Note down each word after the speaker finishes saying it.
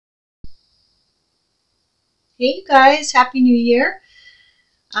Hey you guys, Happy New Year.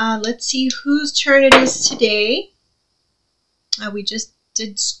 Let's see whose turn it is today. We just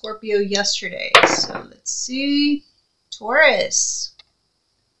did Scorpio yesterday, so let's see. Taurus.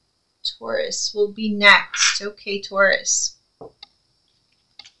 Taurus will be next. Okay, Taurus.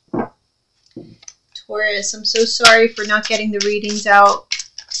 Taurus, I'm so sorry for not getting the readings out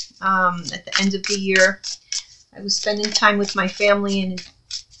at the end of the year. I was spending time with my family and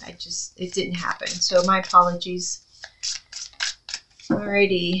it didn't happen. So my apologies.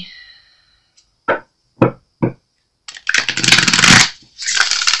 Alrighty. I'm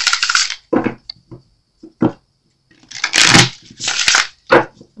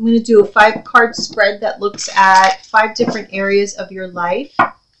going to do a 5-card spread that looks at 5 different areas of your life.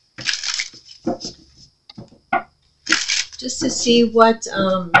 Just to see what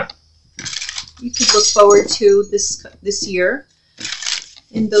you could look forward to this year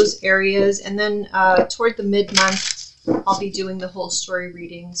in those areas. And then toward the mid-month, I'll be doing the whole story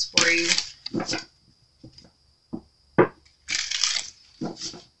readings for you.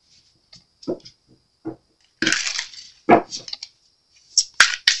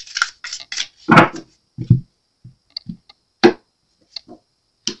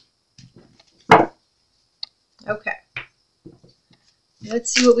 Okay.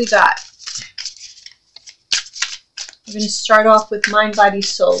 Let's see what we got. We're going to start off with mind, body,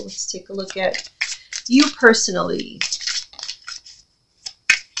 soul. Let's take a look at you personally.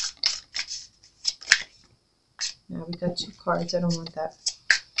 Now we got 2 cards. I don't want that.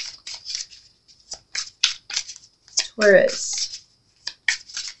 Taurus.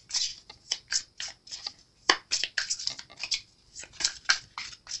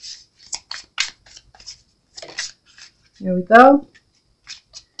 There we go.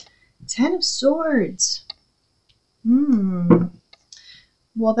 10 of Swords.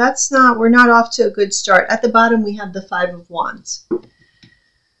 Well, we're not off to a good start. At the bottom, we have the 5 of Wands.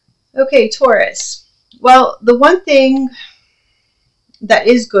 Okay, Taurus. Well, the one thing that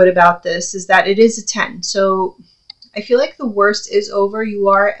is good about this is that it is a 10. So I feel like the worst is over. You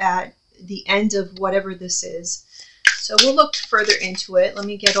are at the end of whatever this is. So we'll look further into it. Let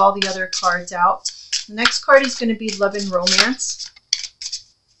me get all the other cards out. The next card is going to be Love and Romance.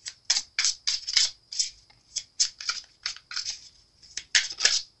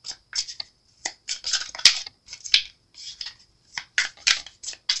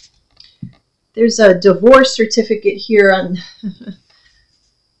 There's a divorce certificate here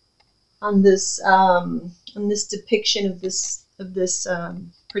on this depiction of this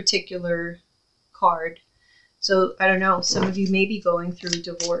particular card. So I don't know. Some of you may be going through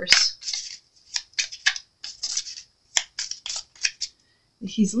divorce.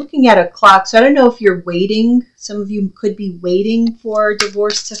 He's looking at a clock, so I don't know if you're waiting. Some of you could be waiting for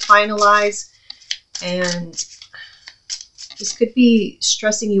divorce to finalize, and this could be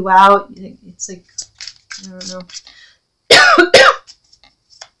stressing you out. It's like, I don't know.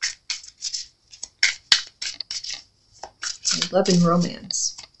 Love and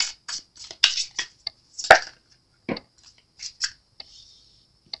Romance.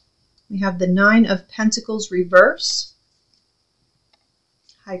 We have the 9 of Pentacles reverse.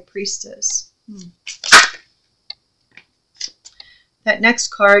 High Priestess. That next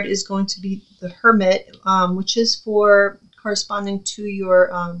card is going to be the Hermit, which is for corresponding to your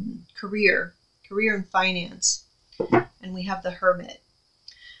career and finance. And we have the Hermit.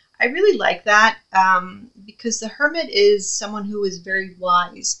 I really like that because the Hermit is someone who is very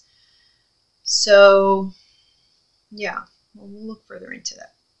wise. So, yeah, we'll look further into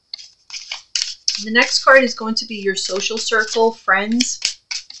that. The next card is going to be your social circle, friends.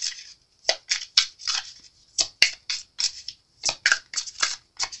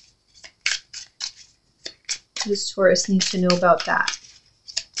 What does Taurus need to know about that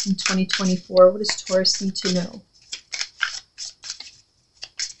in 2024? What does Taurus need to know?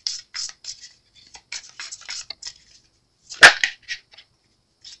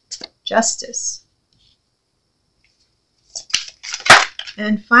 Justice.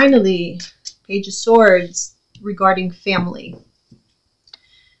 And finally, Page of Swords regarding family.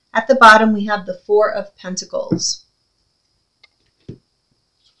 At the bottom, we have the 4 of Pentacles.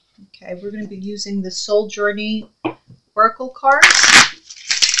 Okay, we're going to be using the Soul Journey Oracle cards.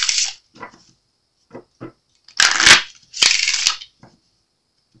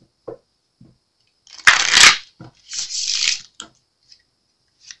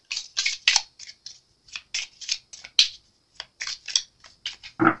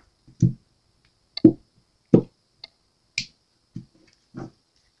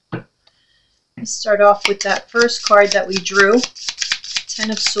 Let's start off with that first card that we drew,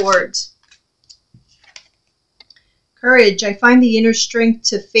 10 of Swords. Courage. I find the inner strength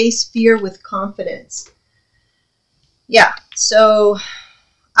to face fear with confidence. Yeah, so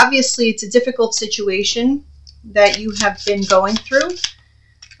obviously it's a difficult situation that you have been going through,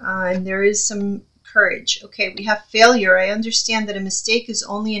 and there is some courage. Okay, we have failure. I understand that a mistake is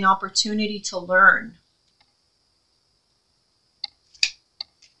only an opportunity to learn.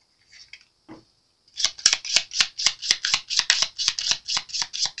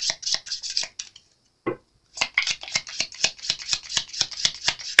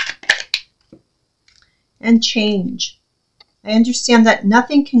 And change. I understand that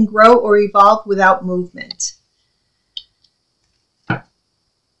nothing can grow or evolve without movement.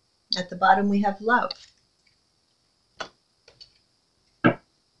 At the bottom we have love.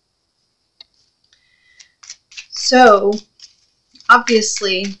 So,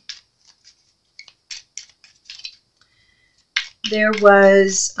 obviously, there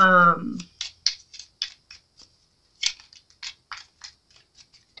was I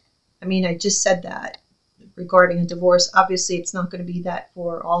just said that regarding a divorce. Obviously, it's not going to be that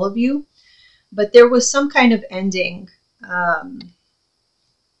for all of you, but there was some kind of ending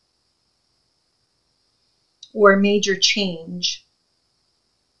or major change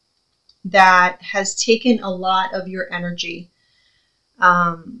that has taken a lot of your energy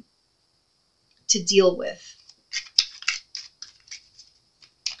to deal with.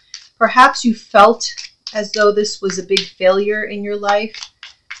 Perhaps you felt as though this was a big failure in your life,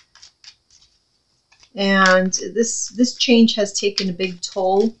 and this change has taken a big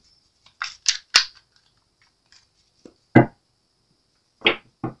toll.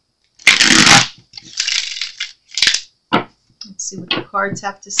 Let's see what the cards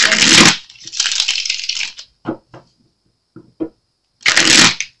have to say.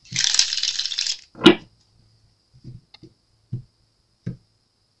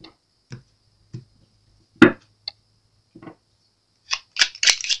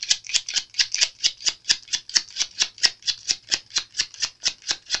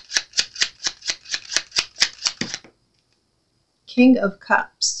 King of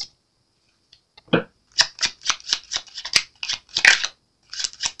Cups.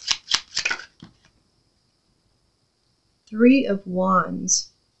 Three of Wands.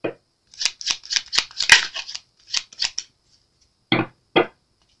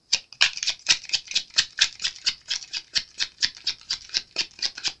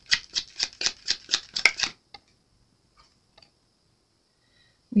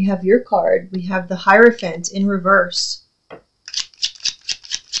 We have your card. We have the Hierophant in reverse.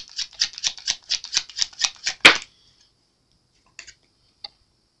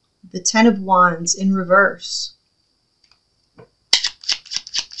 The Ten of Wands in reverse.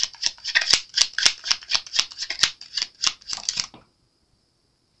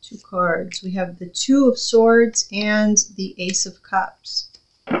 Two cards. We have the Two of Swords and the Ace of Cups.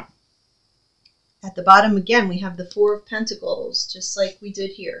 At the bottom again, we have the Four of Pentacles, just like we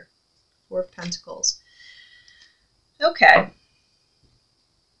did here. Four of Pentacles. Okay.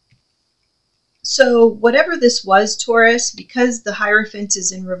 So whatever this was, Taurus, because the Hierophant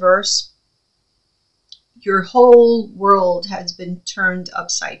is in reverse, your whole world has been turned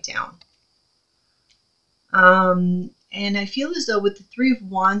upside down. And I feel as though with the Three of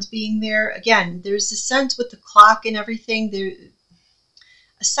Wands being there, again, there's a sense with the clock and everything,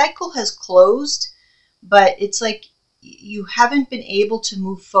 a cycle has closed, but it's like you haven't been able to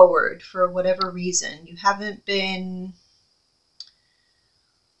move forward for whatever reason. You haven't been...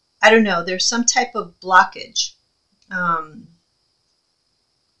 I don't know, there's some type of blockage.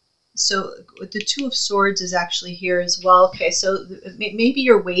 So the Two of Swords is actually here as well. Okay, so maybe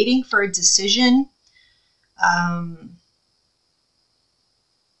you're waiting for a decision,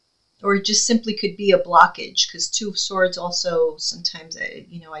 or it just simply could be a blockage, because Two of Swords also sometimes, I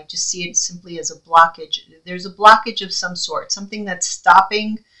just see it simply as a blockage. There's a blockage of some sort, something that's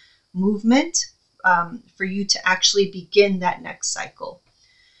stopping movement for you to actually begin that next cycle.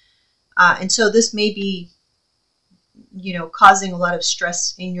 And so this may be, causing a lot of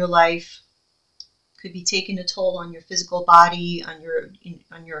stress in your life. Could be taking a toll on your physical body, on your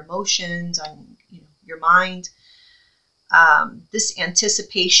emotions, on your mind. This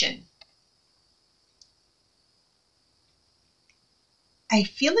anticipation. I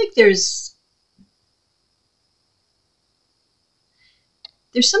feel like there's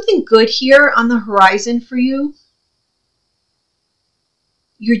something good here on the horizon for you.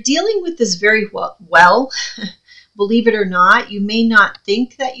 You're dealing with this very well, believe it or not. You may not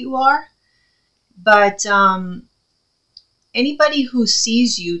think that you are, but anybody who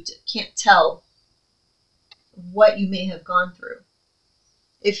sees you can't tell what you may have gone through.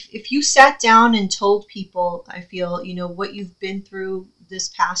 if you sat down and told people, I feel, you know, what you've been through this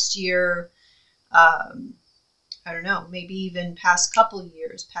past year, I don't know, maybe even past couple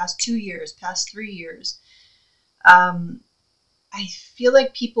years, past 2 years, past 3 years, I feel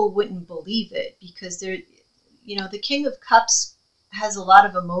like people wouldn't believe it, because they're, you know, the King of Cups has a lot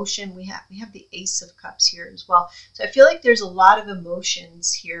of emotion. We have the Ace of Cups here as well. So I feel like there's a lot of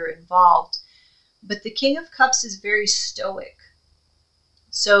emotions here involved. But the King of Cups is very stoic.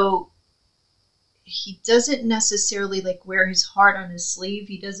 So he doesn't necessarily like wear his heart on his sleeve.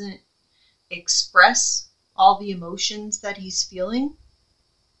 He doesn't express all the emotions that he's feeling.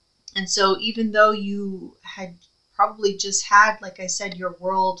 And so even though you had probably just had, like I said, your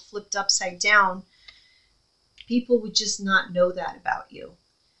world flipped upside down, people would just not know that about you.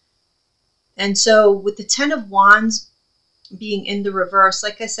 And so with the Ten of Wands being in the reverse,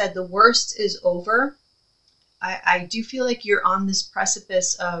 like I said, the worst is over. I do feel like you're on this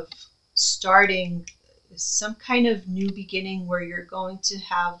precipice of starting some kind of new beginning, where you're going to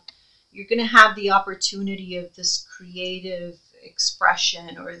have the opportunity of this creative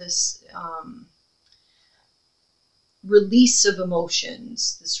expression, or this release of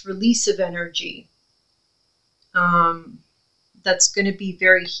emotions, this release of energy, that's going to be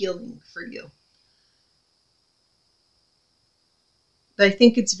very healing for you. But I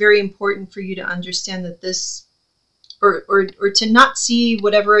think it's very important for you to understand that this, or to not see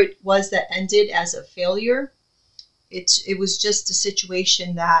whatever it was that ended as a failure. It was just a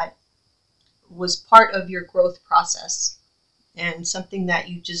situation that was part of your growth process, and something that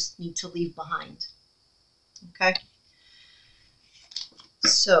you just need to leave behind. Okay?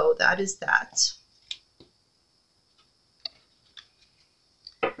 So that is that.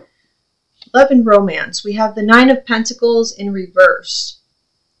 Love and romance. We have the Nine of Pentacles in reverse.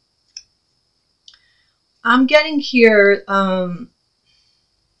 I'm getting here,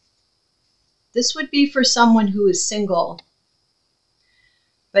 this would be for someone who is single,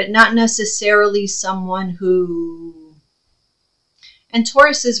 but not necessarily someone who, and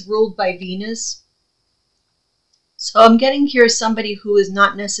Taurus is ruled by Venus. So I'm getting here somebody who is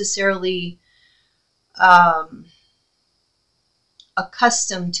not necessarily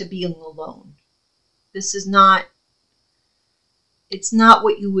accustomed to being alone. This is not, it's not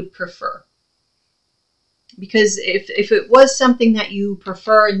what you would prefer. Because if it was something that you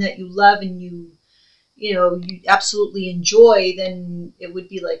prefer and that you love and you absolutely enjoy, then it would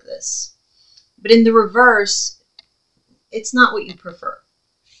be like this. But in the reverse, it's not what you prefer.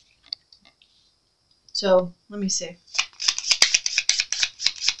 So let me see.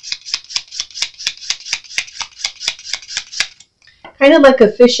 Kind of like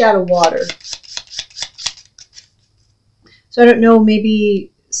a fish out of water. So I don't know,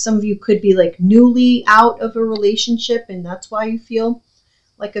 maybe some of you could be like newly out of a relationship, and that's why you feel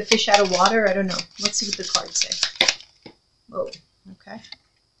like a fish out of water. I don't know. Let's see what the cards say. Oh, okay.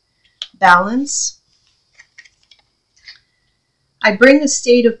 Balance. I bring a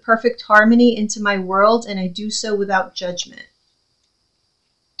state of perfect harmony into my world, and I do so without judgment.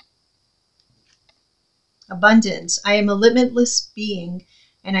 Abundance. I am a limitless being,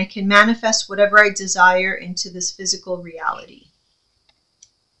 and I can manifest whatever I desire into this physical reality.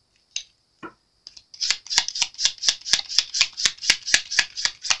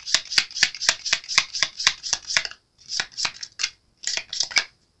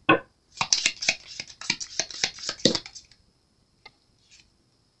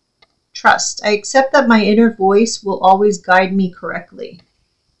 Trust. I accept that my inner voice will always guide me correctly.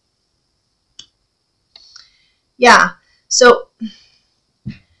 Yeah, so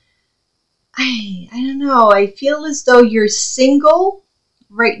I don't know. I feel as though you're single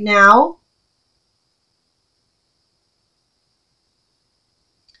right now.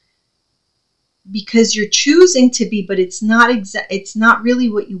 Because you're choosing to be, but it's not really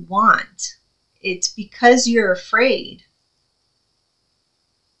what you want. It's because you're afraid.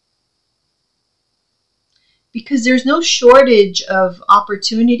 Because there's no shortage of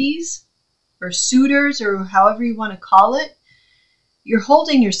opportunities or suitors, or however you want to call it. You're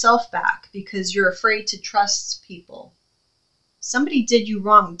holding yourself back because you're afraid to trust people. Somebody did you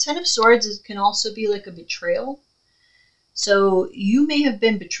wrong. Ten of Swords can also be like a betrayal. So you may have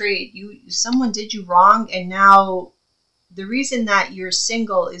been betrayed. Someone did you wrong, and now the reason that you're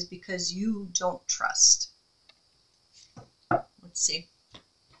single is because you don't trust. Let's see.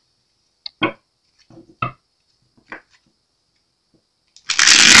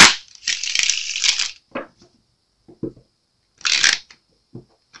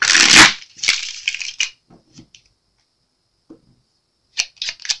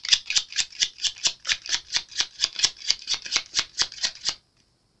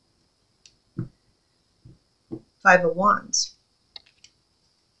 Five of Wands.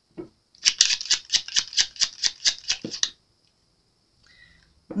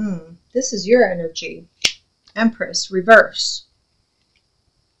 This is your energy. Empress, reverse.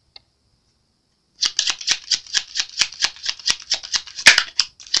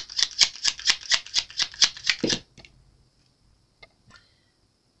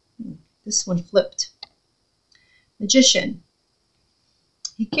 This one flipped. Magician.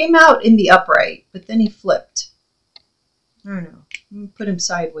 He came out in the upright, but then he flipped. I don't know. I'm going to put him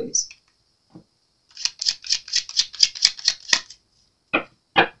sideways.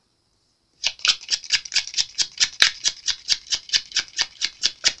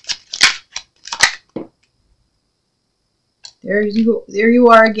 There you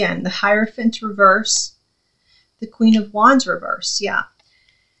are again. The Hierophant reverse. The Queen of Wands reverse. Yeah.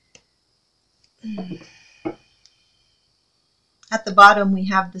 At the bottom, we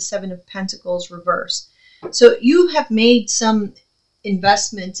have the Seven of Pentacles reverse. So you have made some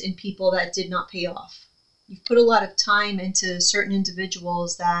investments in people that did not pay off. You've put a lot of time into certain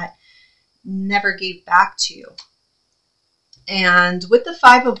individuals that never gave back to you. And with the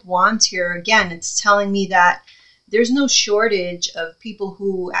Five of Wands here, again, it's telling me that there's no shortage of people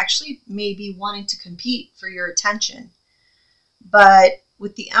who actually may be wanting to compete for your attention. But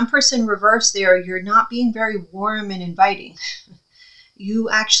with the Empress in reverse there, you're not being very warm and inviting. You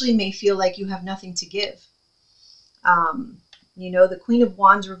actually may feel like you have nothing to give. You know, the Queen of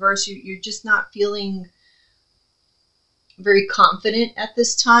Wands reverse, you're just not feeling very confident at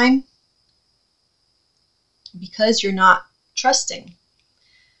this time because you're not trusting.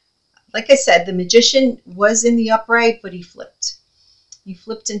 Like I said, the Magician was in the upright, but he flipped. He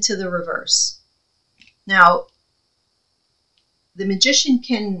flipped into the reverse. Now, the Magician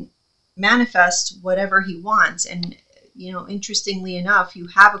can manifest whatever he wants. And, you know, interestingly enough, you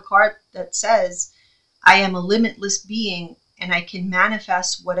have a card that says, I am a limitless being and I can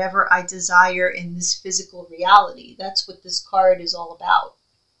manifest whatever I desire in this physical reality. That's what this card is all about.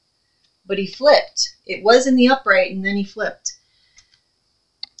 But he flipped. It was in the upright and then he flipped.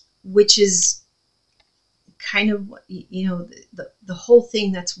 Which is kind of, you know, the whole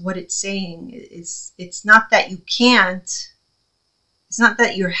thing. That's what it's saying. It's not that you can't. It's not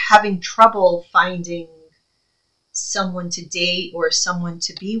that you're having trouble finding someone to date or someone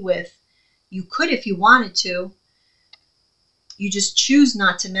to be with. You could if you wanted to. You just choose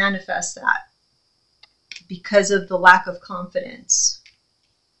not to manifest that because of the lack of confidence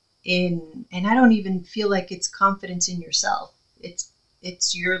in, and I don't even feel like it's confidence in yourself.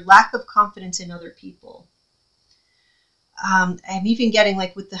 It's your lack of confidence in other people. I'm even getting,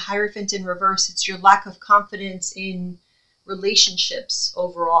 like with the Hierophant in reverse, it's your lack of confidence in relationships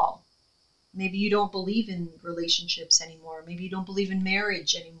overall. Maybe you don't believe in relationships anymore. Maybe you don't believe in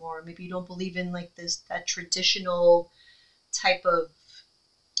marriage anymore. Maybe you don't believe in like that traditional type of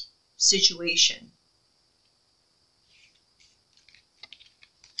situation.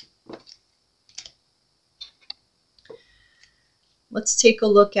 Let's take a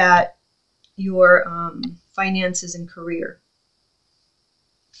look at your finances and career.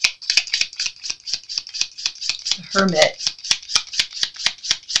 The Hermit.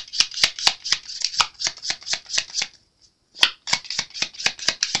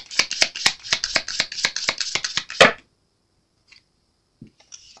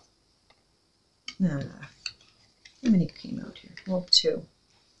 How many came out here? Well, 2.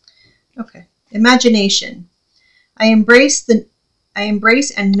 Okay. Imagination. I embrace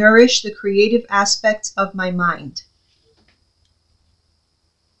and nourish the creative aspects of my mind.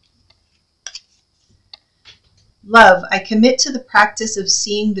 Love. I commit to the practice of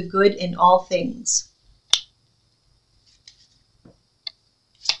seeing the good in all things.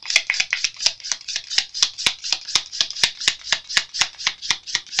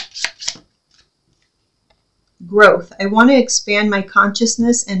 Growth. I want to expand my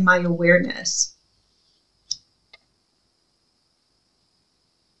consciousness and my awareness.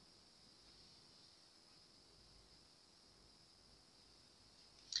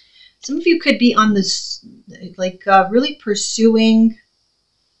 Some of you could be on this, like really pursuing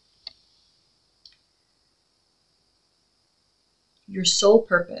your soul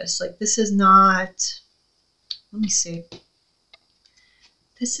purpose. Like this is not, let me see.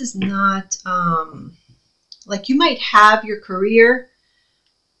 This is not, like you might have your career,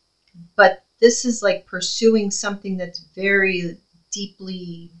 but this is like pursuing something that's very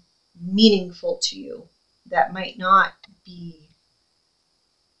deeply meaningful to you that might not be,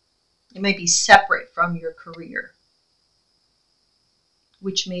 it might be separate from your career,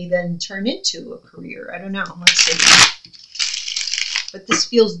 which may then turn into a career. I don't know. Let's see. But this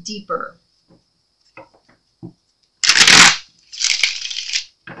feels deeper.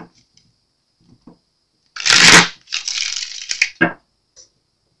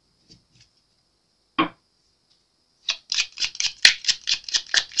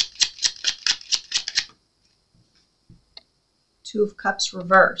 Two of Cups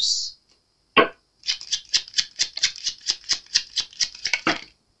reverse.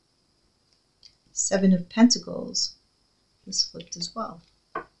 Seven of Pentacles is flipped as well.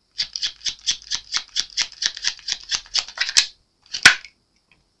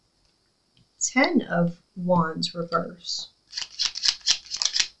 Ten of Wands reverse.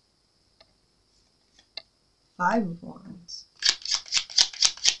 Five of Wands.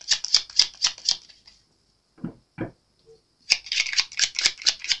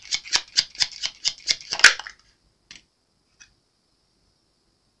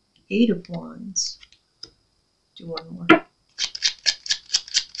 Eight of Wands. Do one more.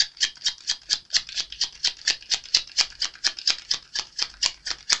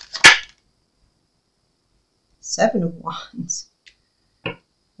 Seven of Wands.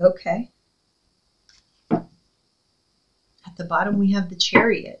 Okay. At the bottom we have the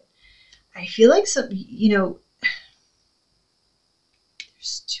Chariot. I feel like some,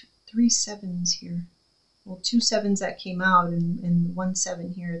 there's three sevens here. Well, two sevens that came out and 1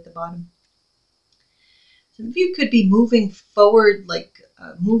 7 here at the bottom. Some of you could be moving forward, like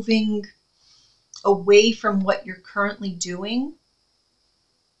moving away from what you're currently doing,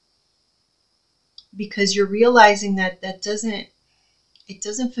 because you're realizing that it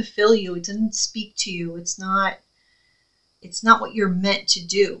doesn't fulfill you. It doesn't speak to you. It's not what you're meant to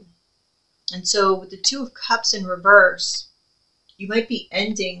do. And so with the Two of Cups in reverse, you might be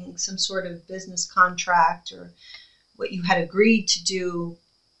ending some sort of business contract or what you had agreed to do,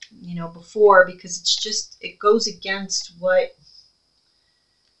 before, because it goes against what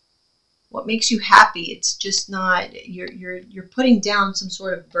makes you happy. It's just not, you're putting down some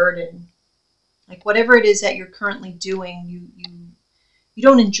sort of burden. Like whatever it is that you're currently doing, you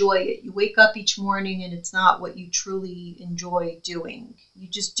don't enjoy it. You wake up each morning and it's not what you truly enjoy doing. You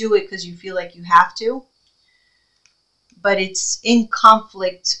just do it because you feel like you have to. But it's in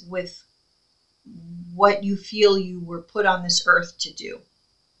conflict with what you feel you were put on this earth to do.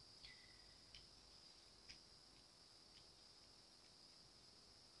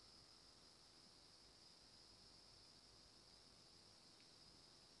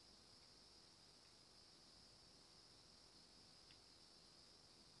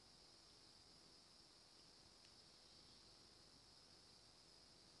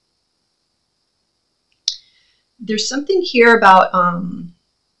 There's something here about, I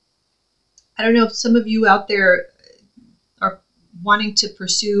don't know if some of you out there are wanting to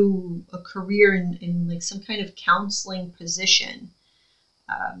pursue a career in like some kind of counseling position,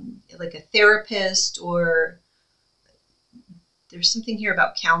 like a therapist, or there's something here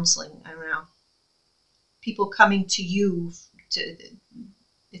about counseling. I don't know. People coming to you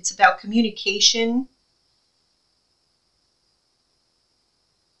it's about communication.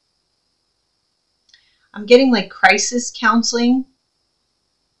 I'm getting like crisis counseling.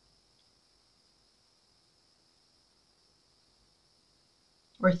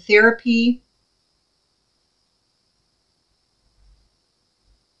 Or therapy.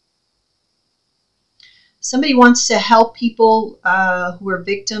 Somebody wants to help people who are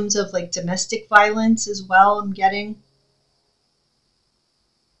victims of like domestic violence as well, I'm getting.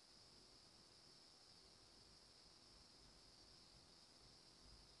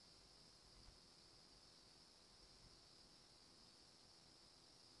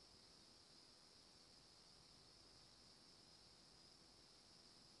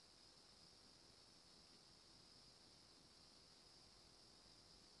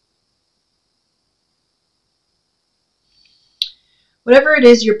 Whatever it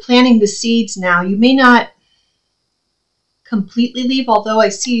is, you're planting the seeds now. You may not completely leave, although I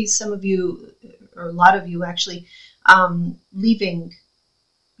see some of you, or a lot of you actually, leaving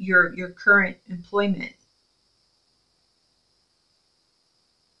your current employment.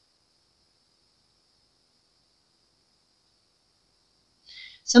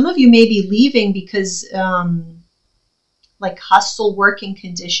 Some of you may be leaving because like hostile working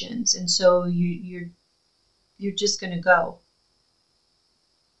conditions, and so you're just going to go.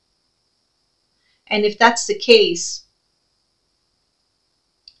 And if that's the case,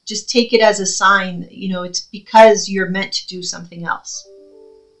 just take it as a sign, it's because you're meant to do something else.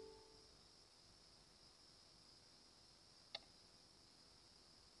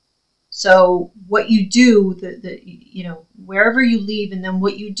 So what you do, wherever you leave, and then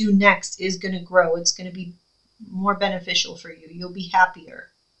what you do next is going to grow. It's going to be more beneficial for you. You'll be happier.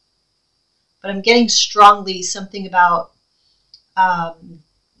 But I'm getting strongly something about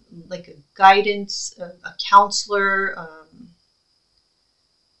like a guidance, a counselor,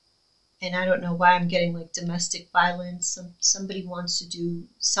 and I don't know why I'm getting like domestic violence. Somebody wants to do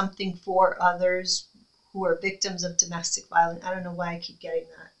something for others who are victims of domestic violence. I don't know why I keep getting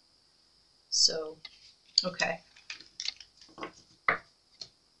that. So, okay.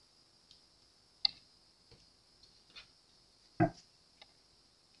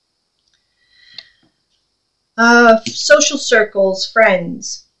 Social circles,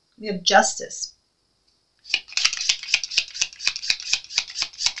 friends. We have justice.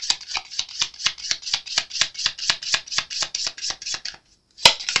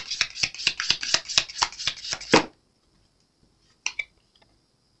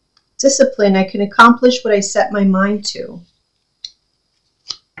 Discipline. I can accomplish what I set my mind to.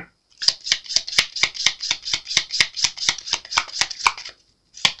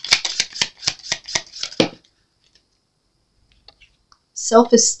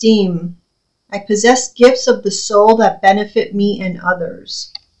 Self-esteem. I possess gifts of the soul that benefit me and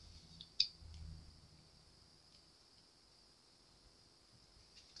others.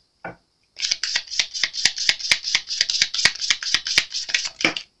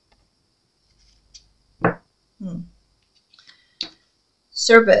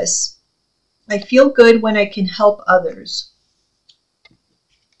 Service. I feel good when I can help others.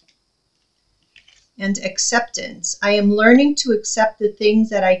 And acceptance. I am learning to accept the things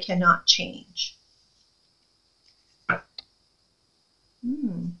that I cannot change.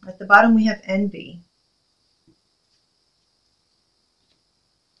 At the bottom we have envy.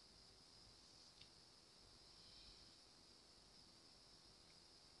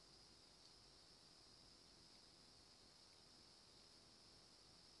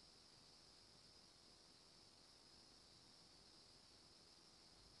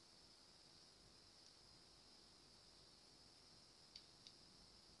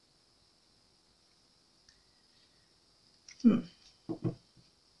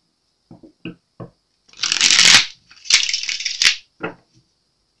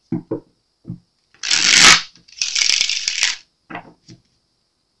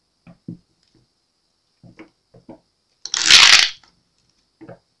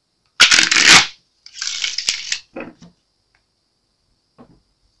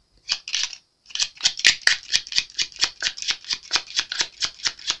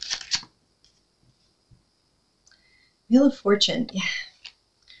 Wheel of Fortune. Yeah.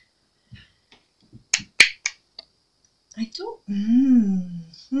 I don't.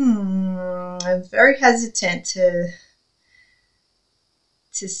 I'm very hesitant to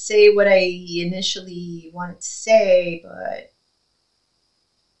say what I initially wanted to say, but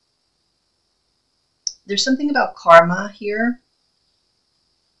there's something about karma here.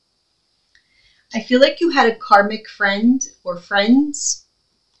 I feel like you had a karmic friend or friends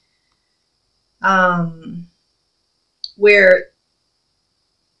where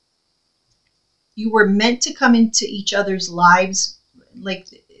you were meant to come into each other's lives. Like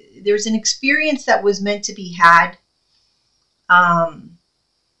there's an experience that was meant to be had.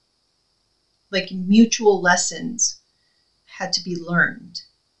 Like mutual lessons had to be learned.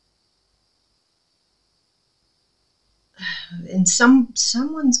 And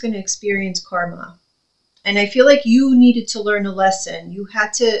someone's going to experience karma. And I feel like you needed to learn a lesson. You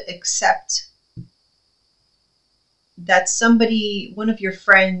had to accept that somebody, one of your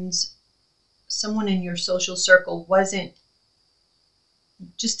friends, someone in your social circle wasn't,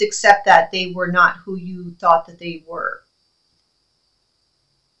 just accept that they were not who you thought that they were.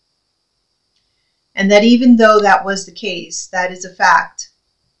 And that even though that was the case, that is a fact.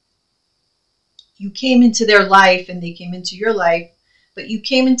 You came into their life and they came into your life, but you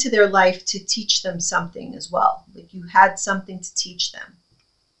came into their life to teach them something as well. Like you had something to teach them.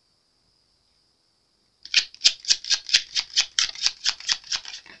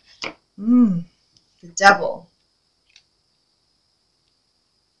 The Devil.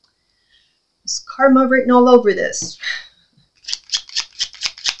 There's karma written all over this.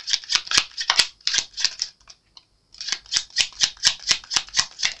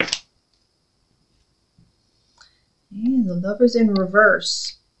 And the Lover's in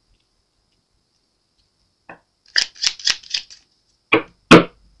reverse.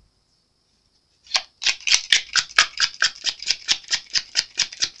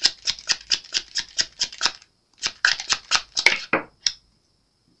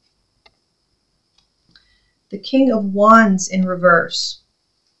 The King of Wands in reverse.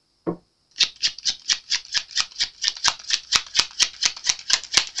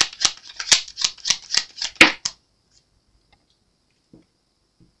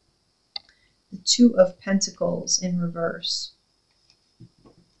 The Two of Pentacles in reverse.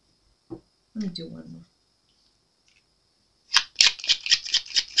 Let me do one more.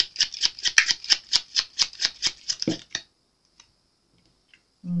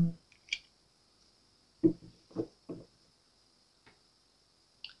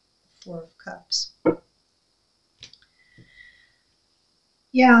 Cups.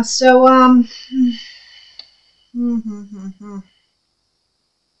 Yeah, so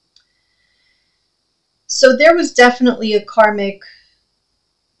so there was definitely a karmic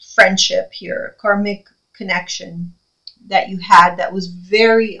friendship here, a karmic connection that you had that was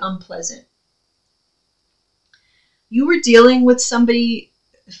very unpleasant. You were dealing with somebody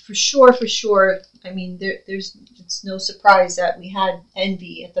for sure, for sure. I mean, it's no surprise that we had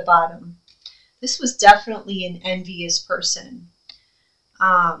envy at the bottom. This was definitely an envious person.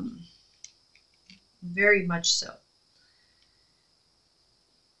 Very much so.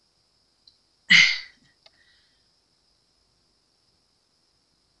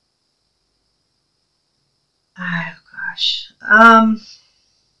 Oh gosh.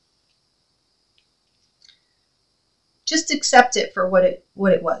 Just accept it for what it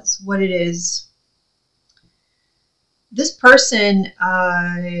was, what it is. This person,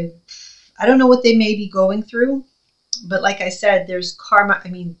 I don't know what they may be going through, but like I said, there's karma. I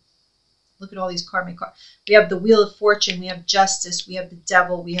mean, look at all these karmic cards. We have the Wheel of Fortune, we have Justice, we have the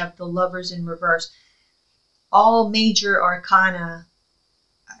Devil, we have the Lovers in reverse. All major arcana.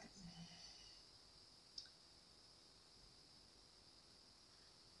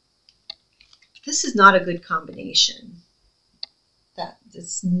 This is not a good combination.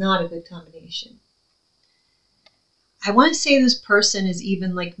 It's not a good combination. I want to say this person is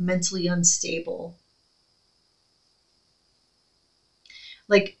even like mentally unstable.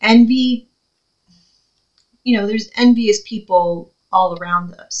 Like envy, you know, there's envious people all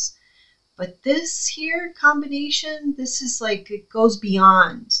around us. But this here combination, this is like, it goes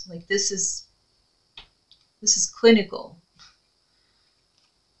beyond. Like this is clinical.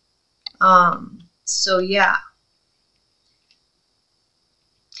 So yeah.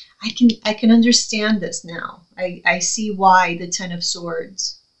 I can understand this now. I see why the Ten of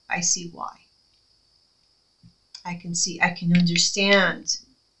Swords. I see why. I can understand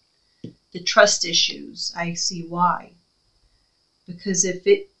the trust issues. I see why. Because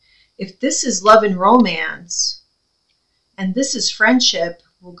if this is love and romance and this is friendship,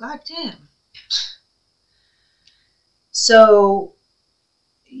 well, goddamn. So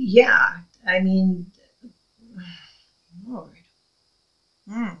yeah, I mean, Lord.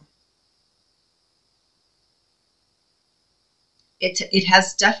 It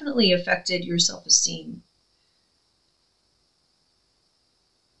has definitely affected your self-esteem.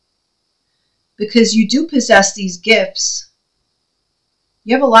 Because you do possess these gifts.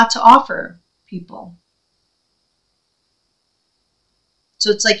 You have a lot to offer people. So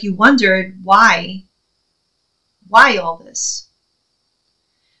it's like you wondered why all this?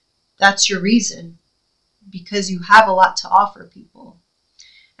 That's your reason. Because you have a lot to offer people.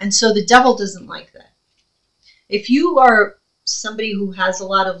 And so the devil doesn't like that. If you are somebody who has a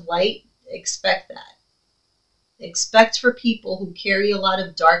lot of light, expect that. Expect for people who carry a lot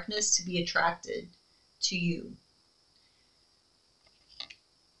of darkness to be attracted to you.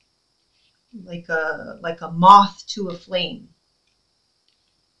 Like a moth to a flame.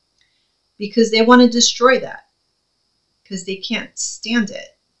 Because they want to destroy that. Because they can't stand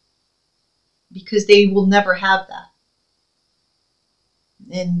it. Because they will never have that.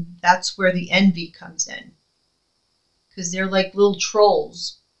 And that's where the envy comes in. Because they're like little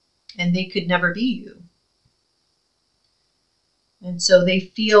trolls. And they could never be you. And so they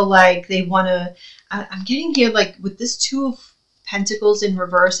feel like they want to... I'm getting here like with this Two of Pentacles in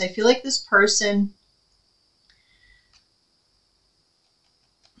reverse. I feel like this person...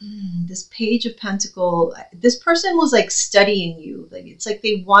 this Page of Pentacle... This person was like studying you. Like it's like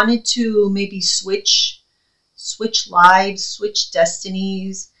they wanted to maybe switch lives, switch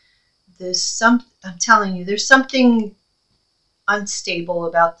destinies. I'm telling you, there's something unstable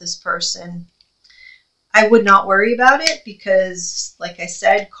about this person. I would not worry about it because, like I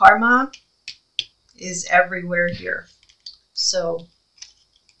said, karma is everywhere here. So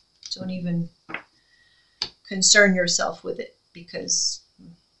don't even concern yourself with it because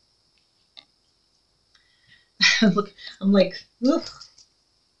look, I'm like, ugh.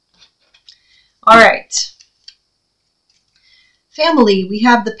 All right. Family, we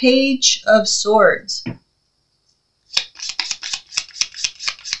have the Page of Swords.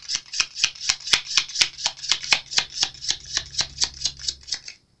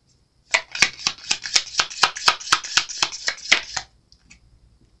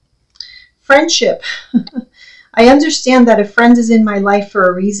 Friendship. I understand that a friend is in my life for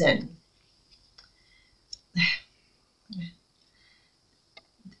a reason.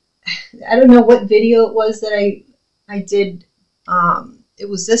 I don't know what video it was that I did. It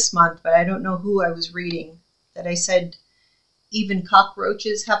was this month, but I don't know who I was reading, that I said Even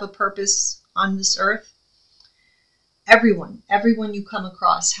cockroaches have a purpose on this earth. Everyone you come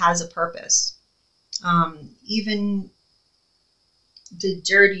across has a purpose. Even the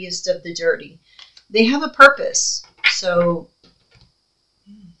dirtiest of the dirty, they have a purpose. So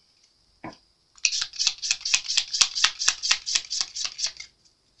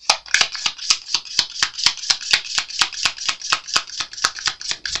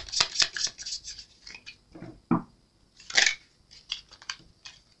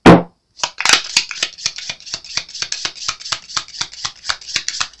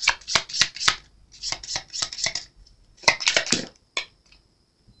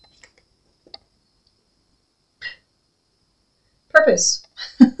purpose.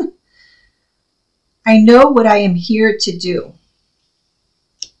 I know what I am here to do.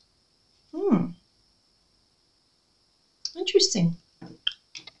 Interesting.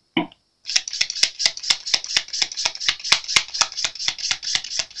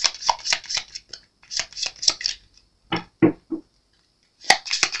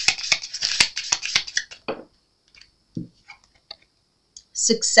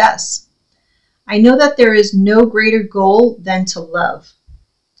 Success. I know that there is no greater goal than to love.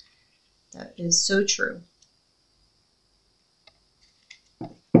 That is so true.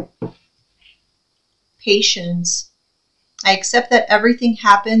 Patience. I accept that everything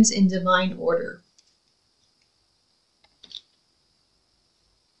happens in divine order.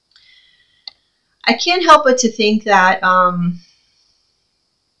 I can't help but to think that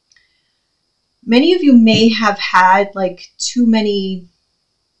many of you may have had like too many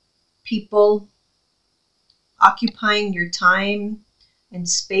people occupying your time and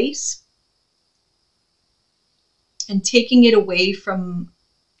space and taking it away from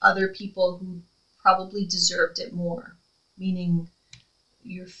other people who probably deserved it more, meaning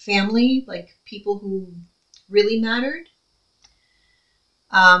your family, like people who really mattered.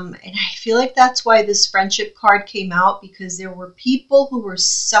 And I feel like that's why this friendship card came out, because there were people who were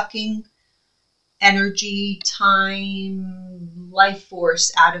sucking energy, time, life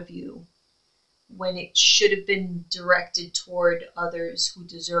force out of you when it should have been directed toward others who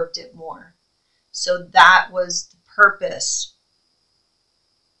deserved it more. So that was the purpose.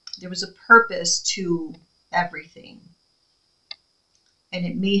 There was a purpose to everything. And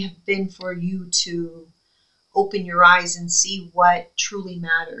it may have been for you to open your eyes and see what truly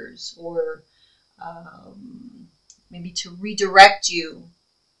matters, or maybe to redirect you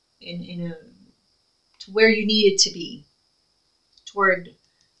to where you needed to be toward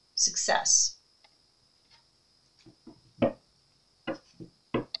success.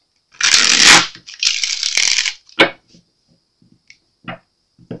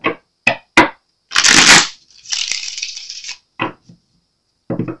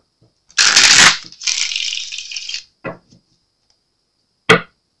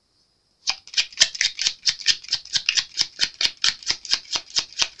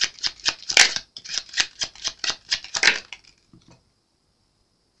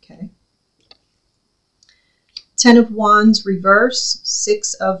 Ten of Wands reverse,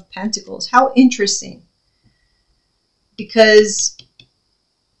 Six of Pentacles. How interesting. Because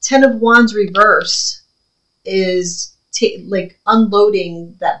Ten of Wands reverse is like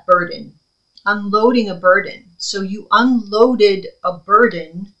unloading that burden. Unloading a burden. So you unloaded a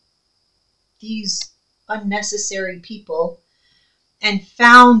burden, these unnecessary people, and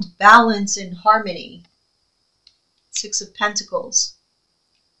found balance and harmony. Six of Pentacles.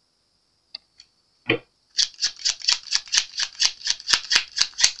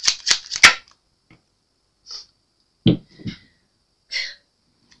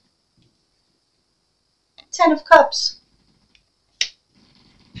 Ten of Cups.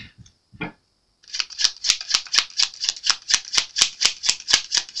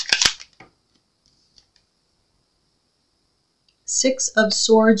 Six of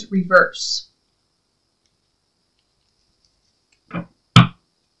Swords reverse.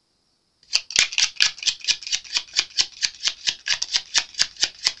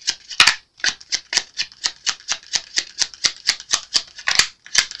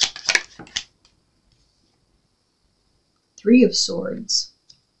 Three of Swords.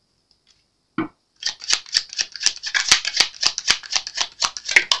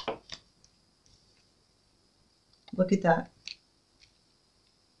 Look at that.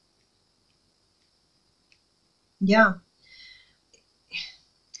 Yeah.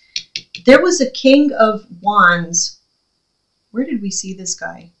 There was a King of Wands. Where did we see this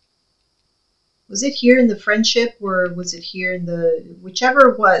guy? Was it here in the friendship, or was it here in the,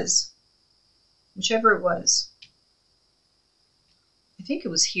 whichever it was. Whichever it was. I think it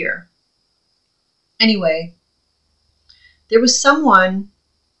was here. Anyway, there was someone,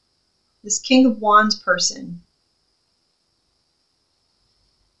 this King of Wands person,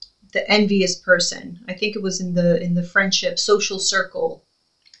 the envious person. I think it was in the friendship social circle.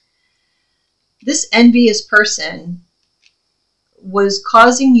 This envious person was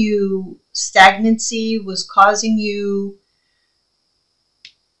causing you stagnancy, was causing you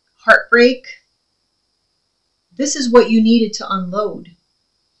heartbreak. This is what you needed to unload.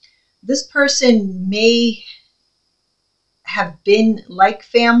 This person may have been like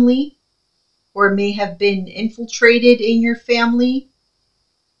family, or may have been infiltrated in your family.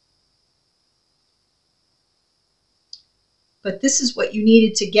 But this is what you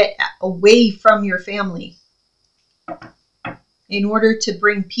needed to get away from your family in order to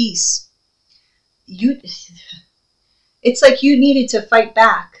bring peace. It's like you needed to fight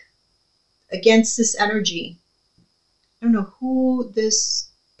back against this energy. I don't know who this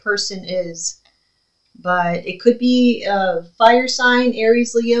person is, but it could be a fire sign,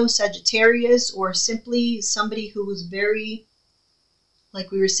 Aries, Leo, Sagittarius, or simply somebody who was very,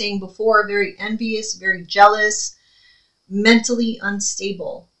 like we were saying before, very envious, very jealous, mentally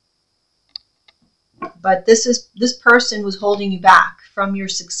unstable. But this person was holding you back from your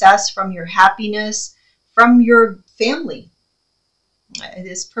success, from your happiness, from your family.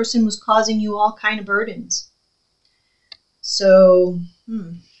 This person was causing you all kind of burdens. So,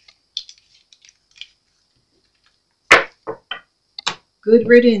 good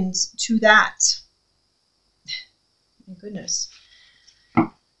riddance to that. My goodness. All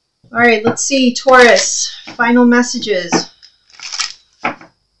right, let's see, Taurus, final messages.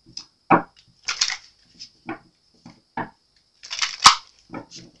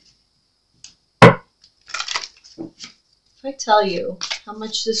 If I tell you how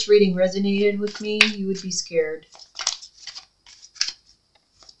much this reading resonated with me, you would be scared.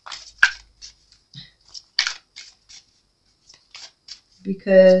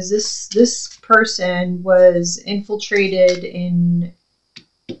 Because this person was infiltrated in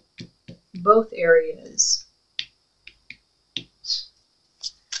both areas.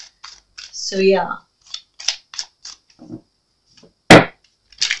 So yeah.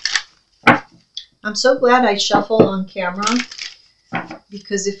 I'm so glad I shuffle on camera,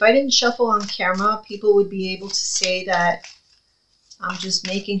 because if I didn't shuffle on camera, people would be able to say that I'm just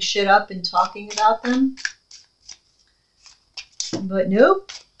making shit up and talking about them. But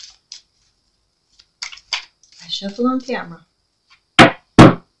nope. I shuffle on camera.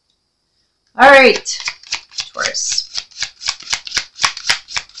 All right, Taurus.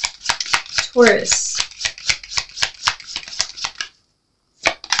 Taurus.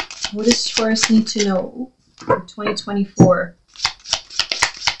 What does Taurus need to know for 2024?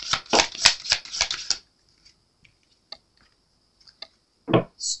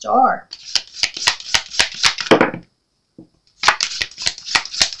 Star.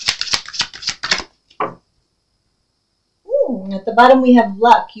 At the bottom we have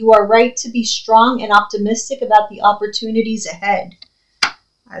luck. You are right to be strong and optimistic about the opportunities ahead.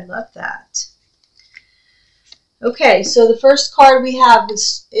 I love that. Okay, so the first card we have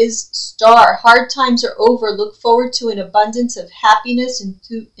is Star. Hard times are over. Look forward to an abundance of happiness,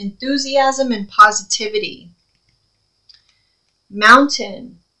 enthusiasm, and positivity.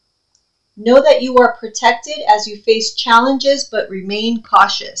 Mountain. Know that you are protected as you face challenges, but remain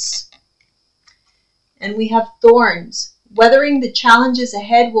cautious. And we have Thorns. Weathering the challenges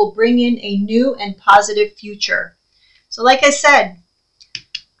ahead will bring in a new and positive future. So like I said,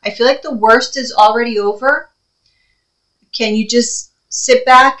 I feel like the worst is already over. Can you just sit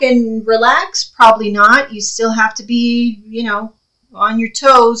back and relax? Probably not. You still have to be, you know, on your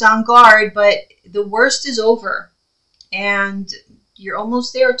toes, on guard, but the worst is over. And you're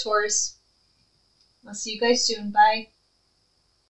almost there, Taurus. I'll see you guys soon. Bye.